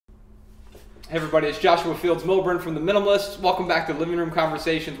Hey everybody, it's Joshua Fields Milburn from the Minimalists. Welcome back to Living Room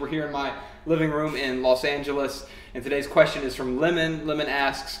Conversations. We're here in my living room in Los Angeles, and today's question is from Lemon. Lemon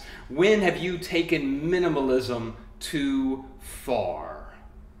asks, when have you taken minimalism too far?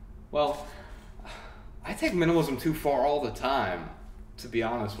 Well, I take minimalism too far all the time, to be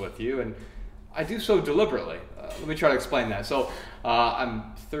honest with you, and I do so deliberately. Let me try to explain that. So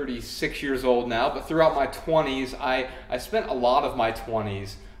I'm 36 years old now, but throughout my 20s, I spent a lot of my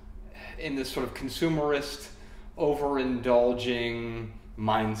 20s in this sort of consumerist, overindulging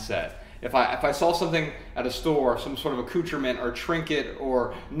mindset. If I saw something at a store, some sort of accoutrement or trinket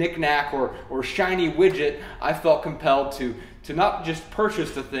or knickknack or shiny widget, I felt compelled to not just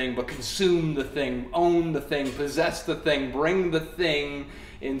purchase the thing, but consume the thing, own the thing, possess the thing, bring the thing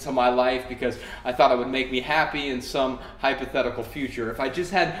into my life because I thought it would make me happy in some hypothetical future. If I just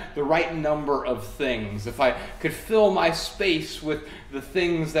had the right number of things, if I could fill my space with the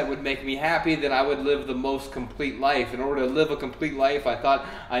things that would make me happy, then I would live the most complete life. In order to live a complete life, I thought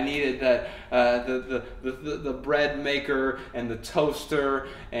I needed that the bread maker and the toaster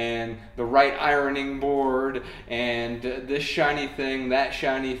and the right ironing board and this shiny thing, that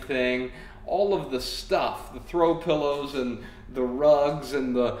shiny thing, all of the stuff, the throw pillows and the rugs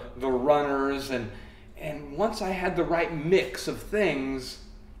and the runners, and once I had the right mix of things,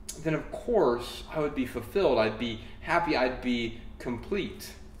 then of course I would be fulfilled, I'd be happy, I'd be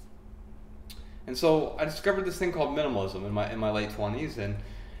complete. And so I discovered this thing called minimalism in my late 20s, and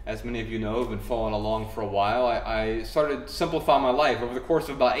as many of you know, have been following along for a while, I started simplifying my life. Over the course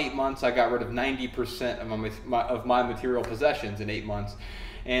of about 8 months, I got rid of 90% of my material possessions in 8 months.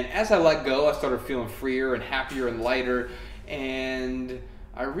 And as I let go, I started feeling freer and happier and lighter, and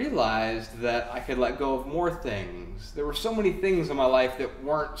I realized that I could let go of more things. There were so many things in my life that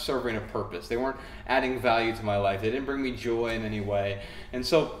weren't serving a purpose. They weren't adding value to my life. They didn't bring me joy in any way. And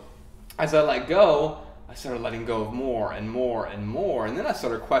so as I let go, I started letting go of more and more and more. And then I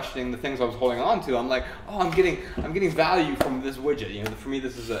started questioning the things I was holding on to. I'm like, oh, I'm getting value from this widget. You know, for me,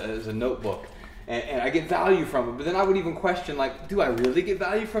 this is a notebook. And I get value from it, but then I would even question, like, do I really get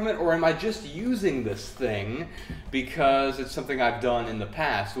value from it, or am I just using this thing because it's something I've done in the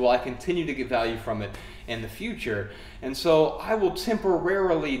past? Will I continue to get value from it in the future? And so I will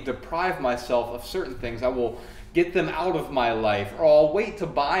temporarily deprive myself of certain things. I will get them out of my life, or I'll wait to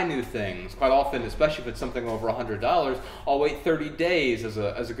buy new things. Quite often, especially if it's something over $100, I'll wait 30 days as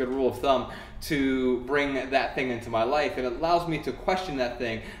a good rule of thumb to bring that thing into my life. And it allows me to question that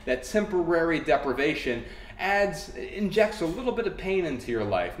thing. That temporary deprivation injects a little bit of pain into your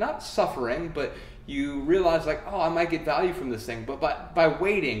life. Not suffering, but you realize, like, oh, I might get value from this thing. But by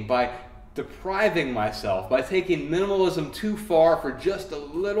waiting, by depriving myself, by taking minimalism too far for just a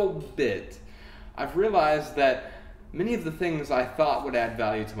little bit, I've realized that many of the things I thought would add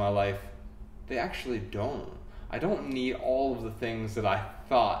value to my life, they actually don't. I don't need all of the things that I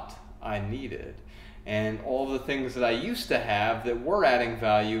thought I needed. And all the things that I used to have that were adding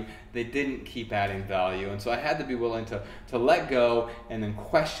value, they didn't keep adding value. And so I had to be willing to let go and then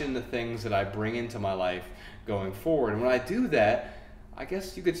question the things that I bring into my life going forward. And when I do that, I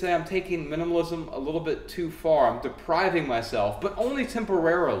guess you could say I'm taking minimalism a little bit too far. I'm depriving myself, but only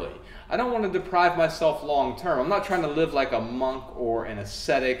temporarily. I don't want to deprive myself long term. I'm not trying to live like a monk or an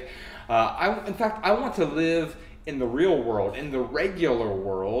ascetic. In fact, I want to live in the real world, in the regular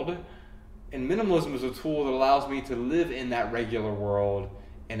world. And minimalism is a tool that allows me to live in that regular world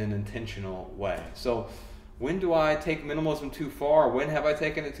in an intentional way. So when do I take minimalism too far? When have I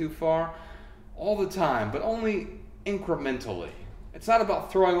taken it too far? All the time, but only incrementally. It's not about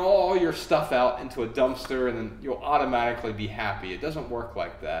throwing all your stuff out into a dumpster and then you'll automatically be happy. It doesn't work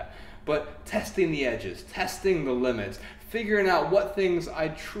like that. But testing the edges, testing the limits, figuring out what things I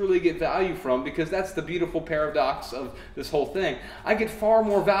truly get value from, because that's the beautiful paradox of this whole thing. I get far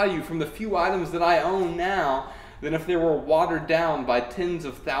more value from the few items that I own now than if they were watered down by tens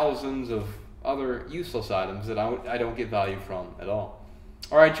of thousands of other useless items that I don't get value from at all.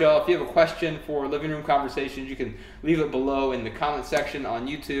 All right, y'all, if you have a question for Living Room Conversations, you can leave it below in the comment section on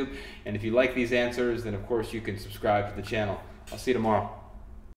YouTube. And if you like these answers, then of course you can subscribe to the channel. I'll see you tomorrow.